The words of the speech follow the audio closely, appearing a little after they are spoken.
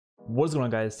What is going on,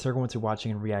 guys? Today we're going to be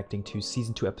watching and reacting to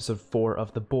Season 2, Episode 4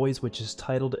 of The Boys, which is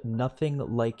titled Nothing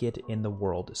Like It in the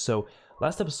World. So,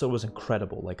 last episode was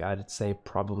incredible. Like, I'd say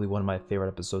probably one of my favorite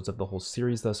episodes of the whole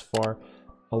series thus far.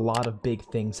 A lot of big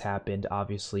things happened.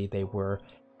 Obviously, they were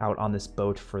out on this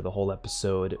boat for the whole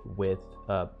episode with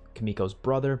Kimiko's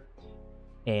brother.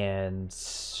 And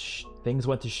things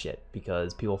went to shit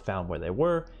because people found where they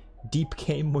were. Deep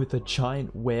came with a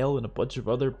giant whale and a bunch of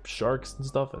other sharks and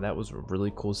stuff, and that was a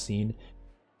really cool scene.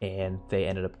 And they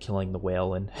ended up killing the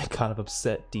whale and kind of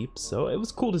upset Deep, so it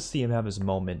was cool to see him have his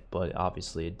moment, but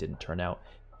obviously it didn't turn out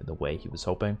in the way he was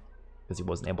hoping because he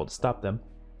wasn't able to stop them.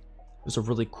 It was a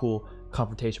really cool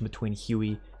confrontation between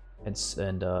Huey and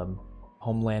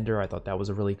Homelander. I thought that was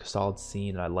a really solid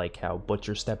scene, and I like how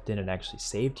Butcher stepped in and actually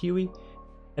saved Huey.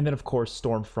 And then of course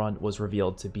Stormfront was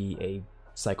revealed to be a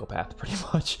psychopath, pretty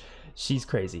much. She's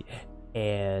crazy,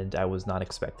 and I was not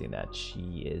expecting that.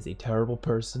 She is a terrible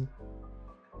person,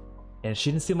 and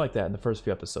she didn't seem like that in the first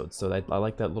few episodes, so I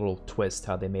like that little twist,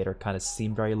 how they made her kind of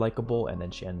seem very likable, and then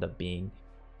she ended up being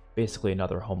basically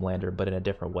another Homelander, but in a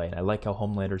different way. And I like how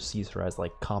Homelander sees her as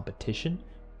like competition,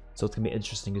 so it's gonna be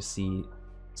interesting to see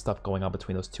stuff going on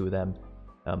between those two of them,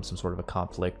 some sort of a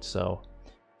conflict. So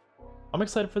I'm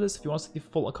excited for this. If you want to see the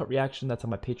full uncut reaction, that's on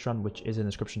my Patreon, which is in the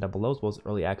description down below, as well as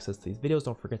early access to these videos.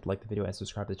 Don't forget to like the video and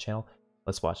subscribe to the channel.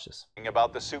 Let's watch this.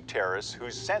 About the soup terrorists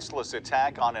whose senseless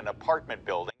attack on an apartment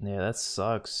building. Yeah, that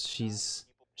sucks. She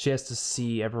has to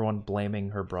see everyone blaming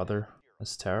her brother.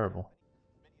 That's terrible.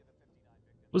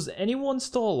 Was anyone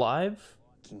still alive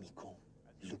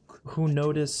who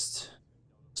noticed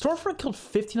Stormfront killed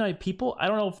 59 people? I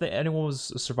don't know if anyone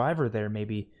was a survivor there.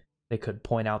 Maybe they could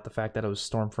point out the fact that it was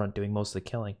Stormfront doing most of the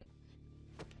killing.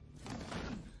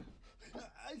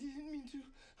 I didn't mean to.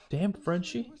 Damn,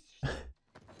 Frenchie.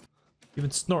 You've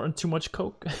been snorting too much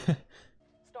coke.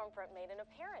 Stormfront made an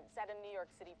appearance at a New York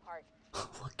City park.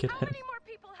 Look at How him. many more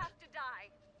people have to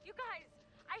die? You guys,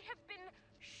 I have been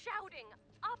shouting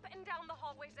up and down the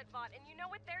hallways at Vought, and you know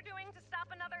what they're doing to stop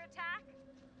another attack?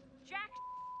 Jack.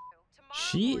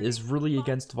 She is really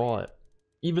against Vought,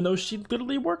 even though she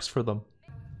literally works for them.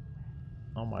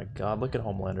 Oh my god, look at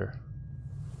Homelander.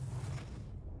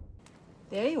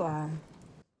 There you are.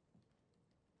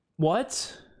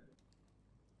 What?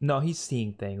 No, he's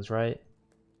seeing things, right?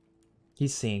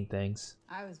 He's seeing things.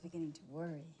 I was beginning to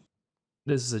worry.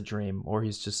 This is a dream, or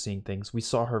he's just seeing things. We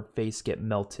saw her face get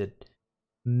melted.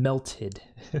 Melted.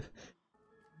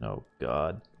 Oh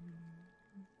god.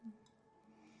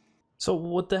 So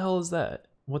what the hell is that?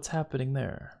 What's happening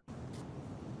there?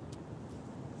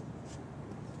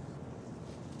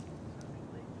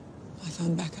 I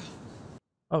found Becca.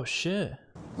 Oh shit.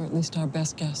 Or at least our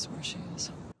best guess where she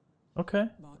is. Okay.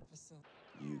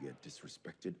 You get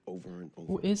disrespected over and over.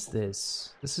 Who is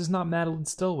this? This is not Madeline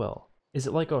Stillwell. Is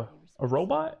it like a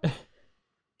robot?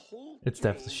 It's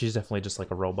definitely, she's definitely just like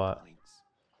a robot.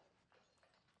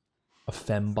 A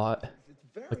fembot.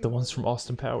 Like the ones from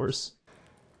Austin Powers.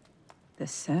 The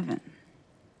 7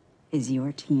 is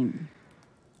your team.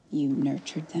 You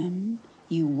nurtured them,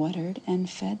 you watered and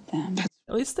fed them.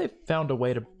 At least they found a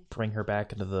way to bring her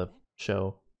back into the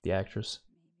show, the actress.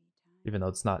 Even though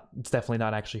it's definitely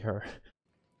not actually her.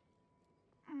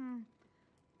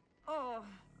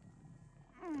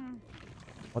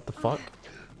 What the fuck?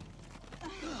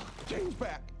 Change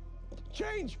back.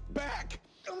 Change back.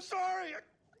 I'm sorry. I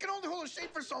can only hold a shade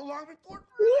for so long before.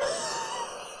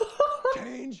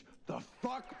 Change the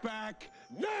fuck back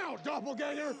now,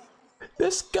 doppelganger.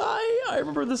 This guy? I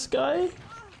remember this guy.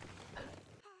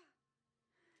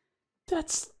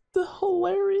 That's the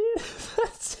hilarious.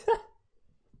 That's It's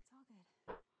all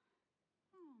good.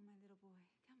 Oh, my little boy.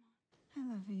 Come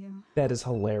on. I love you. That is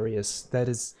hilarious. That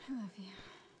is. I love you.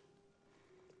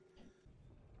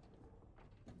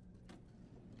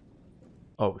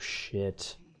 Oh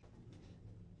shit.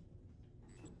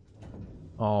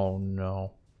 Oh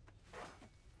no.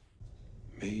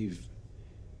 Maeve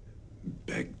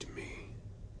begged me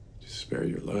to spare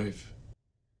your life.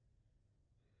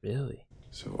 Really?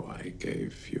 So I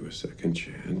gave you a second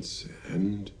chance,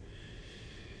 and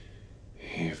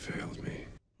he failed me.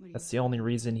 That's the only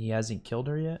reason he hasn't killed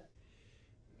her yet?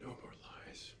 No more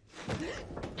lies.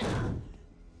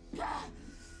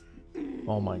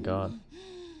 Oh my god.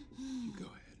 You go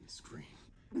ahead and scream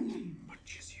as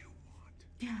much as you want.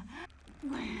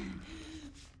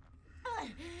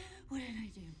 What did I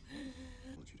do?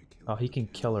 I want you to kill Oh, he can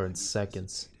kill her in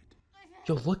seconds.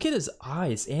 Yo, look at his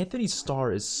eyes. Anthony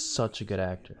Starr is such a good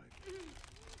actor.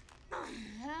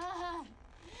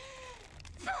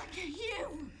 Fuck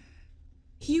you!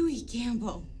 Huey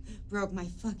Campbell broke my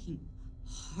fucking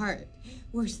heart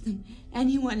worse than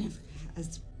anyone ever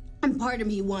has. And part of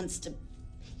me wants to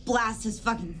blast his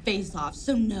fucking face off.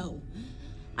 So no,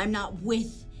 I'm not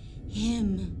with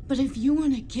him. But if you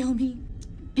want to kill me,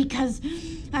 because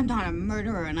I'm not a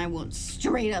murderer and I won't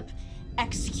straight up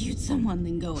execute someone,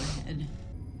 then go ahead.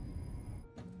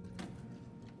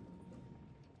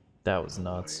 That was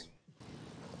nuts.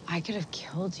 I could have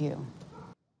killed you.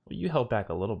 Well, you held back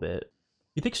a little bit.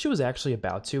 You think she was actually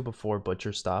about to before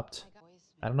Butcher stopped?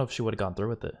 I don't know if she would have gone through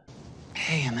with it.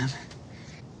 Hey, man.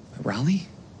 A rally?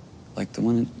 Like the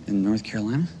one in North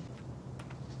Carolina?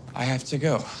 I have to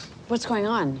go. What's going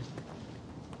on?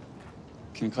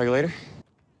 Can I call you later?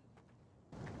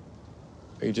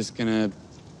 Are you just gonna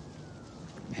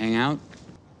hang out?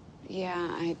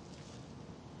 Yeah,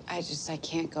 I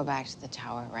can't go back to the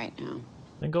tower right now.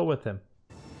 Then go with him.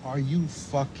 Are you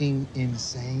fucking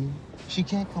insane? She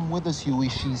can't come with us, Huey.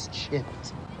 She's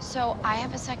chipped. So I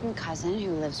have a second cousin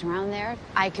who lives around there.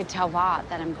 I could tell Vought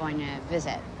that I'm going to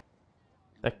visit.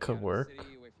 That could work.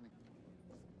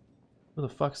 Who the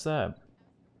fuck's that?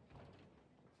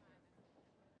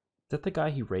 Is that the guy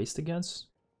he raced against?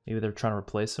 Maybe they're trying to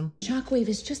replace him? Shockwave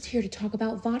is just here to talk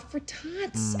about Vought for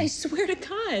Tots. I swear to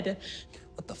God.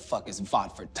 What the fuck is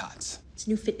Vought for Tots? It's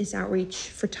new fitness outreach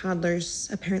for toddlers.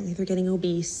 Apparently they're getting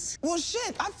obese. Well,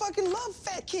 shit, I fucking love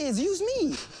fat kids. Use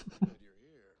me.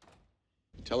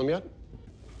 Tell him yet?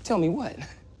 Tell me what?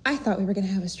 I thought we were gonna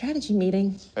have a strategy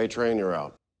meeting. Hey, train, you're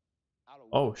out.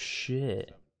 Oh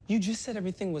shit. You just said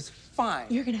everything was fine.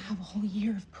 You're gonna have a whole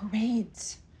year of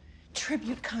parades,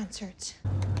 tribute concerts.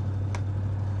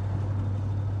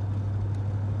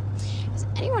 Does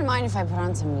anyone mind if I put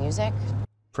on some music?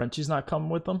 Frenchie's not coming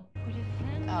with them?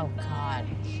 Oh, God.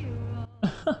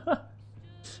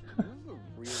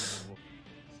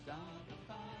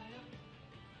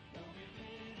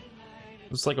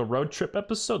 It's like a road trip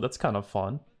episode? That's kind of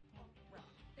fun.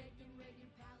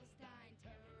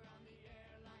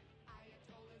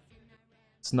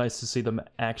 It's nice to see them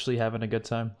actually having a good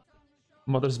time.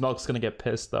 Mother's Milk's gonna get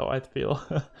pissed though, I feel.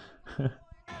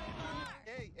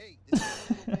 Hey, this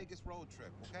is a Vegas road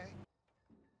trip, okay?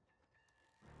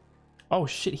 Oh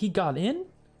shit, he got in?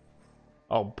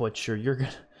 Oh Butcher, you're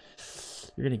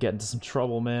gonna get into some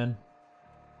trouble, man.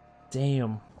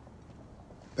 Damn.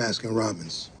 Baskin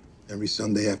Robbins, every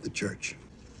Sunday after church.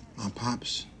 My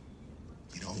pops,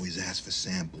 he'd always ask for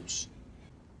samples.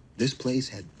 This place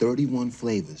had 31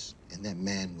 flavors, and that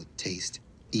man would taste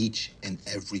each and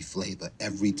every flavor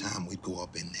every time we'd go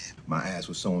up in there. My ass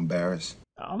was so embarrassed.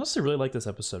 I honestly really like this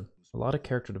episode. A lot of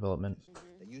character development.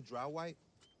 And you dry wipe?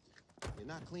 You're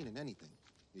not cleaning anything.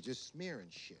 You're just smearing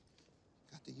shit.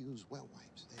 Got to use wet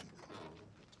wipes. There you go.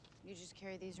 You just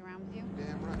carry these around with you?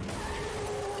 Damn right.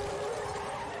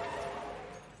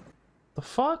 The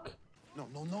fuck? No.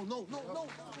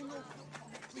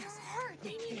 Please. They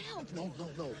need help. No.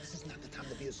 This is not the time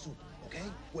to be a soup, okay?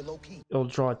 We're low key. It'll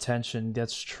draw attention,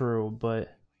 that's true,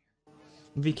 but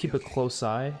maybe keep a close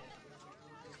eye.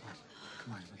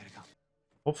 Come on, we gotta go.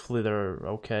 Hopefully they're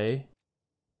okay.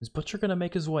 Is Butcher gonna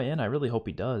make his way in? I really hope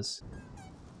he does.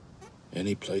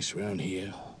 Any place around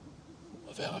here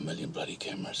without a million bloody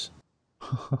cameras.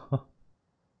 I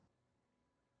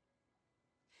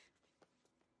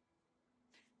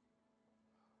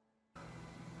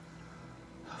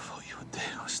thought you were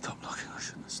dead. I stopped looking. I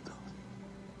shouldn't have stopped.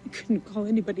 I couldn't call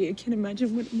anybody. I can't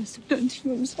imagine what it must have done to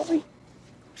you. I'm sorry.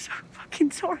 I'm so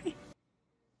fucking sorry.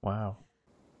 Wow.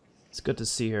 It's good to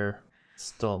see her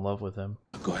still in love with him.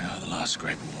 I got out of the last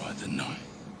scrape all right, didn't I?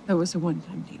 That was a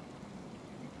one-time deal.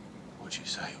 What'd you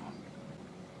say?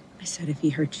 I said if he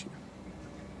hurt you,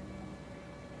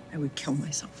 I would kill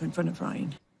myself in front of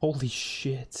Ryan. Holy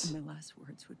shit. And my last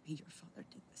words would be, your father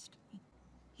did this to me.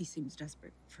 He seems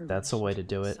desperate for That's a way to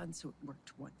do it. son, so it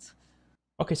worked once.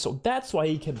 Okay, so that's why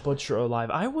he kept Butcher alive.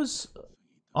 I was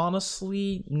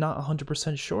honestly not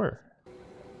 100% sure.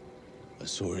 I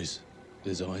saw his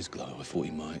eyes glow. I thought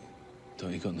he might.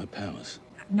 Don't he got no powers?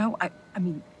 No, I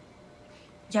mean,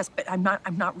 yes, but I'm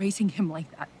not raising him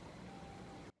like that.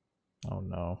 Oh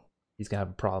no. He's gonna have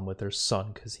a problem with her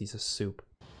son because he's a soup.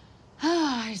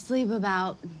 I sleep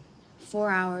about 4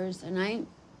 hours a night.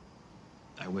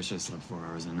 I wish I slept 4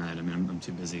 hours a night. I mean, I'm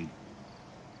too busy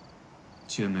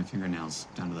chewing my fingernails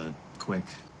down to the quick.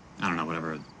 I don't know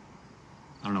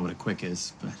what a quick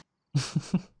is, but...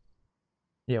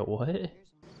 Yeah, what?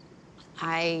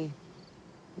 I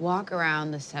walk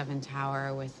around the 7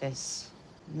 Tower with this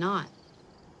knot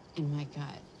in my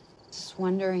gut, just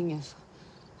wondering if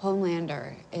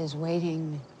Homelander is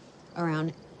waiting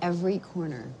around every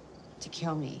corner to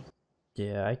kill me.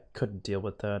 Yeah, I couldn't deal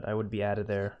with that. I would be out of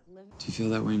there. Do you feel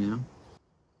that way now?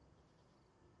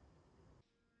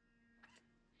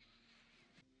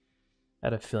 I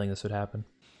had a feeling this would happen.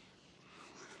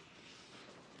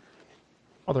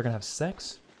 Oh, they're gonna have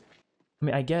sex? I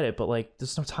mean, I get it, but like,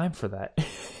 there's no time for that.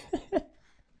 You're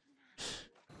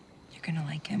gonna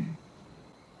like him.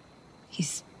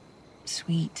 He's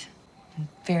sweet and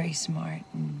very smart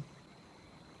and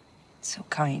so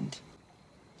kind.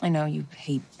 I know you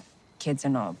hate kids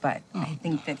and all, but I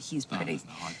think that he's pretty.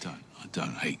 No, I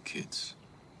don't hate kids.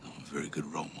 I'm a very good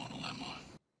role model, am I?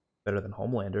 Better than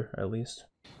Homelander, at least.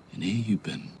 And here you've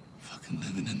been fucking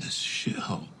living in this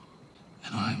shithole,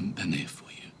 and I haven't been there for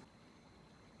you.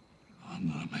 I'm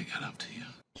gonna make it up to you.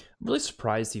 I'm really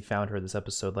surprised he found her this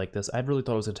episode like this. I really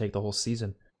thought it was gonna take the whole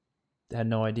season. I had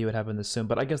no idea what happened this soon,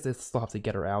 but I guess they still have to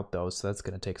get her out though, so that's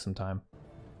gonna take some time.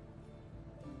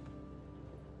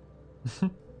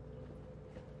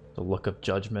 The look of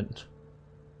judgment.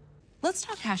 Let's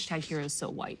talk hashtag Heroes So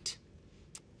White.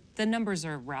 The numbers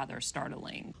are rather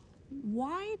startling.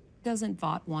 Why doesn't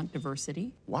Vought want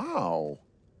diversity? Wow.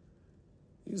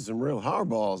 These are some real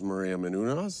hardballs, Maria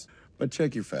Menounos. But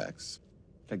check your facts.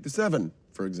 Take the 7,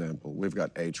 for example. We've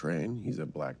got A-Train. He's a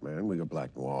black man. We got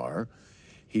Black Noir.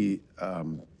 He,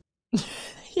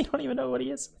 You don't even know what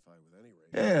he is.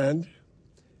 And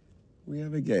we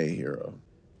have a gay hero,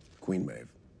 Queen Maeve.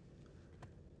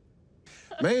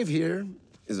 Maeve here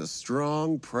is a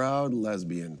strong, proud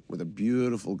lesbian with a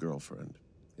beautiful girlfriend,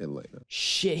 Elena.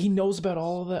 Shit, he knows about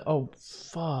all of that? Oh,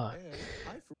 fuck.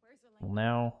 Well,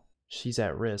 now she's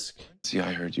at risk. See,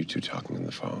 I heard you two talking on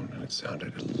the phone, and it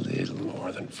sounded a little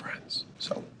more than friends.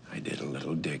 So I did a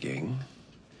little digging,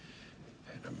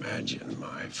 and imagine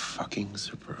my fucking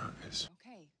surprise.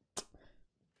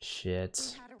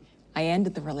 Shit. I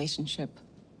ended the relationship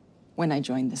when I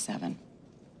joined the 7.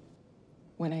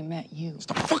 When I met you.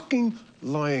 Stop fucking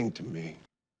lying to me.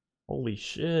 Holy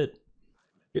shit.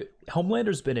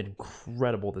 Homelander's been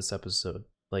incredible this episode.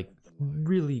 Like,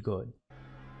 really good.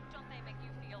 Don't they make you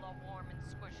feel all warm and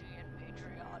squishy and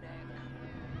patriotic?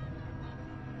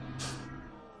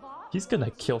 He's gonna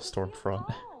kill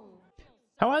Stormfront.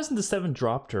 How hasn't the 7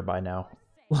 dropped her by now?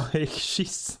 Like,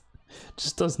 she's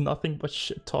just does nothing but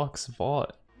shit talks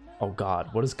Vought. Oh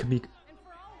god, what is Kamika?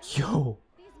 Yo!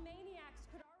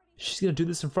 She's gonna do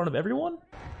this in front of everyone?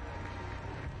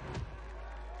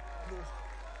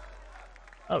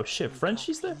 Oh shit,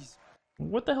 Frenchie's there?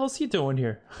 What the hell is he doing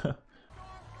here?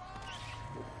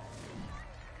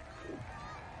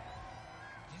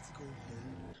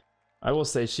 I will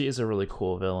say she is a really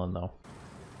cool villain though.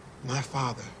 My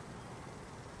father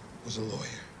was a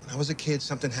lawyer. When I was a kid,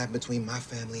 something happened between my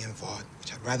family and Vought,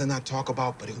 which I'd rather not talk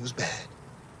about, but it was bad.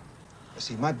 You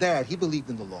see, my dad, he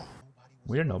believed in the law.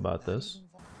 We didn't know about this.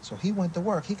 So he went to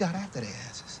work. He got after their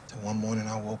asses. Till one morning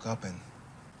I woke up and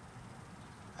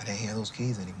I didn't hear those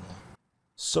keys anymore.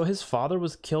 So his father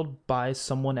was killed by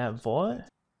someone at Vought?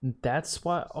 That's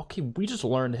why... Okay, we just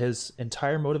learned his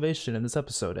entire motivation in this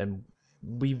episode, and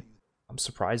I'm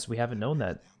surprised we haven't known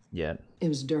that yet. It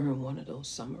was during one of those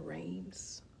summer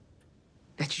rains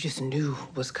that you just knew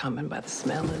was coming by the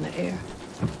smell in the air.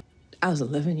 I was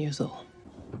 11 years old.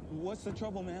 What's the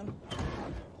trouble, ma'am?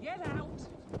 Get out!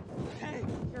 Hey,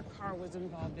 your car was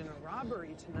involved in a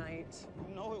robbery tonight.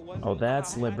 No, it wasn't. Oh,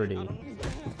 that's Liberty.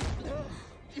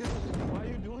 Why are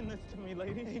you doing this to me,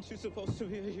 lady? Ain't you supposed to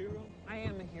be a hero? I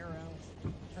am a hero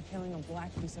for killing a black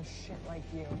piece of shit like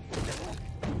you.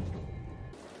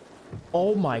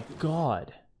 Oh my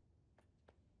god.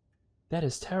 That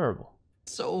is terrible.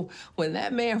 So when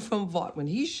that man from Vought, when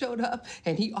he showed up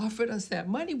and he offered us that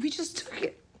money, we just took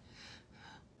it.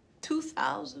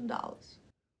 $2,000.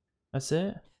 That's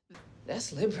it?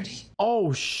 That's Liberty.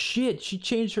 Oh shit, she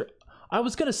changed her... I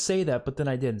was gonna say that, but then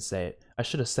I didn't say it. I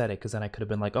should have said it, because then I could have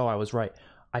been like, oh, I was right.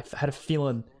 I had a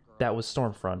feeling that was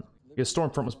Stormfront. Because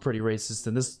Stormfront was pretty racist,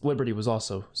 and this Liberty was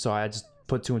also. So I just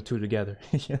put 2 and 2 together.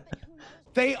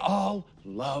 They all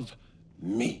love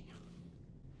me.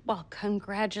 Well,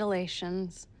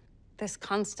 congratulations. This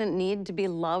constant need to be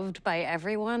loved by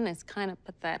everyone is kind of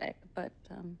pathetic, but,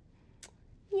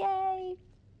 yay.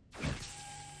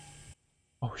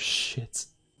 Oh, shit.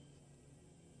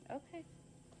 Okay.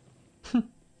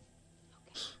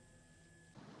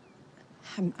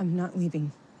 I'm not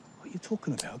leaving. What are you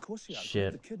talking about? Of course you are.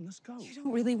 Shit. The kid, let's go. You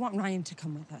don't really want Ryan to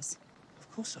come with us.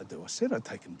 Of course I do. I said I'd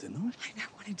take him, didn't I? I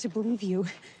wanted to believe you.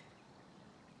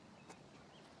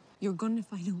 You're going to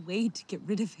find a way to get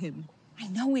rid of him. I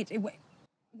know it. It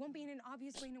won't be in an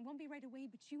obvious way, and it won't be right away,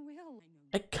 but you will.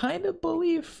 I kind of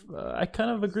believe... I kind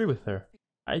of agree with her.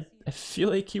 I feel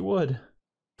like he would.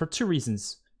 For 2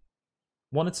 reasons.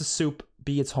 1, it's a soup.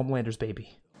 B, it's Homelander's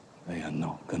baby. They are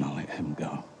not gonna let him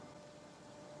go.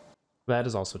 That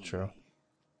is also true.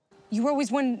 You were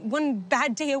always one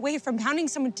bad day away from pounding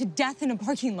someone to death in a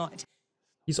parking lot.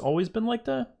 He's always been like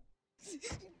that?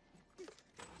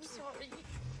 I'm sorry.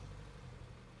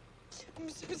 I'm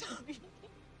so sorry.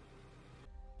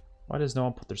 Why does no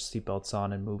one put their seatbelts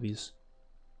on in movies?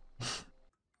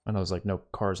 I know there's like no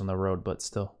cars on the road, but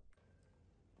still.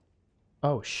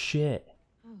 Oh shit.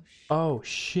 Oh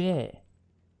shit.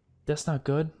 That's not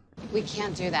good. We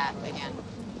can't do that again.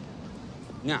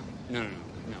 No, we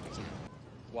can't.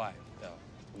 Why, though?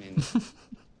 I mean...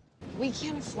 We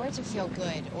can't afford to feel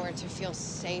good or to feel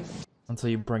safe. Until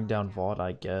you bring down Vaught,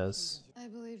 I guess. I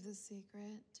believe the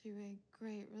secret to a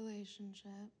great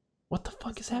relationship. What the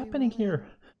fuck is happening here?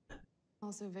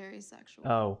 Also very sexual.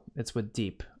 Oh, it's with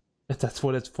Deep. That's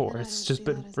what it's for. It's just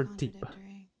been for Deep.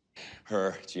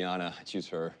 Her, Gianna, I choose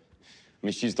her. I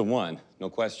mean, she's the one, no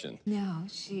question. No,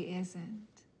 she isn't.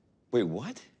 Wait,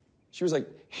 what? She was like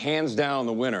hands down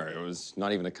the winner. It was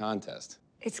not even a contest.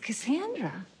 It's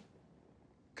Cassandra.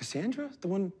 Cassandra? The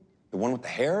one with the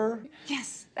hair?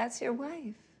 Yes, that's your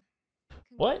wife.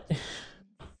 What?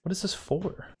 What is this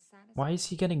for? Why is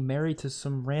he getting married to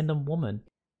some random woman?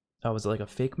 Oh, was it like a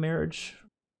fake marriage?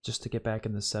 Just to get back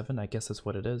in the 7? I guess that's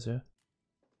what it is, yeah.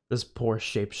 This poor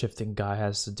shape-shifting guy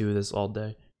has to do this all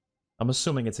day. I'm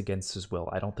assuming it's against his will.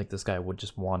 I don't think this guy would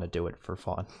just want to do it for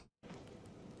fun.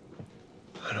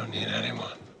 I don't need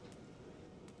anyone.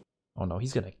 Oh no,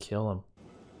 he's gonna kill him.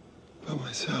 But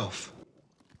myself.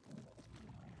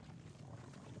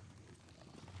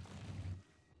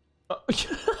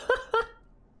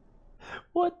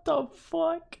 What the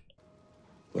fuck?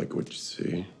 Like what you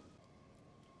see?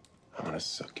 I'm gonna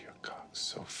suck your cock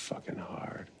so fucking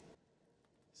hard.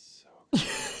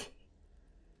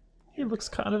 He looks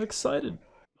kind of excited.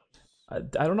 I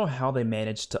don't know how they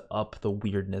managed to up the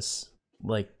weirdness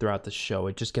like throughout the show.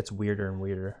 It just gets weirder and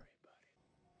weirder.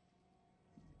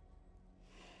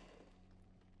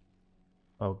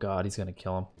 Oh god, he's gonna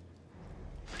kill him.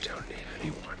 I don't need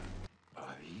anyone.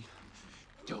 I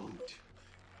don't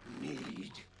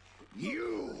need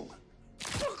you.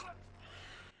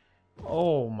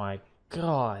 Oh my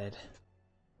god.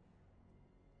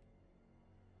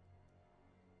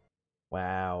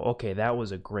 Wow. Okay, that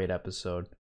was a great episode.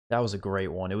 That was a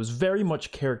great one. It was very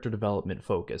much character development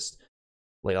focused.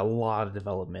 Like a lot of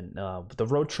development. The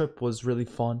road trip was really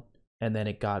fun, and then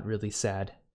it got really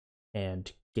sad and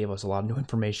gave us a lot of new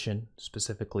information,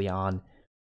 specifically on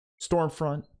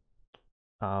Stormfront.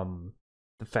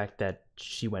 The fact that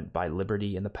she went by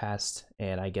Liberty in the past,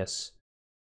 and I guess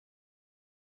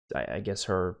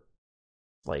her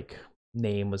like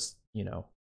name was, you know,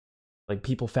 like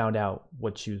people found out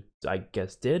what she, I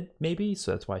guess, did maybe,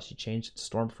 so that's why she changed it to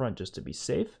Stormfront just to be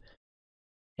safe.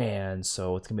 And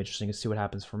so it's gonna be interesting to see what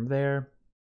happens from there.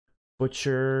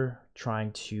 Butcher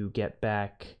trying to get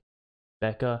back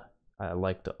Becca. I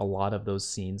liked a lot of those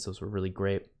scenes. Those were really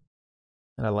great.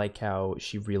 And I like how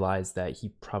she realized that he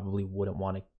probably wouldn't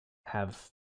want to have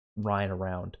Ryan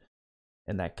around,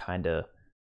 and that kind of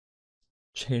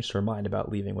changed her mind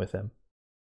about leaving with him,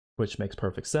 which makes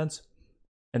perfect sense.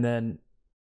 And then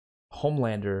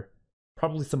Homelander,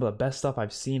 probably some of the best stuff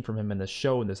I've seen from him in the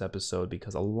show in this episode,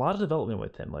 because a lot of development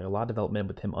with him, like a lot of development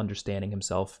with him understanding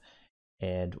himself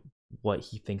and what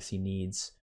he thinks he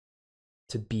needs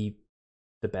to be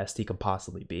the best he can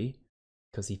possibly be,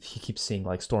 because he keeps seeing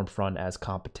like Stormfront as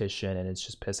competition, and it's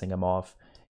just pissing him off.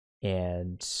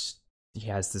 And he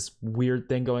has this weird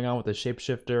thing going on with the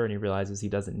shapeshifter, and he realizes he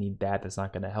doesn't need that. That's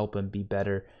not going to help him be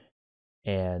better.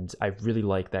 And I really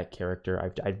like that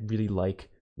character. I really like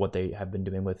what they have been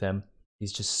doing with him.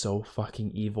 He's just so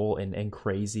fucking evil and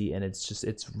crazy, and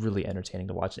it's really entertaining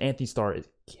to watch. And Anthony Starr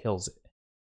kills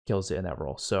it in that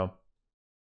role. So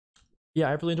yeah,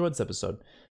 I really enjoyed this episode.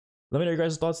 Let me know your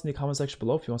guys' thoughts in the comment section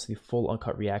below. If you want to see the full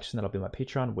uncut reaction, that'll be my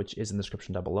Patreon, which is in the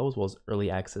description down below, as well as early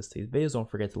access to these videos. Don't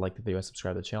forget to like the video and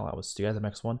subscribe to the channel. I will see you guys in the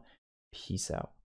next one. Peace out.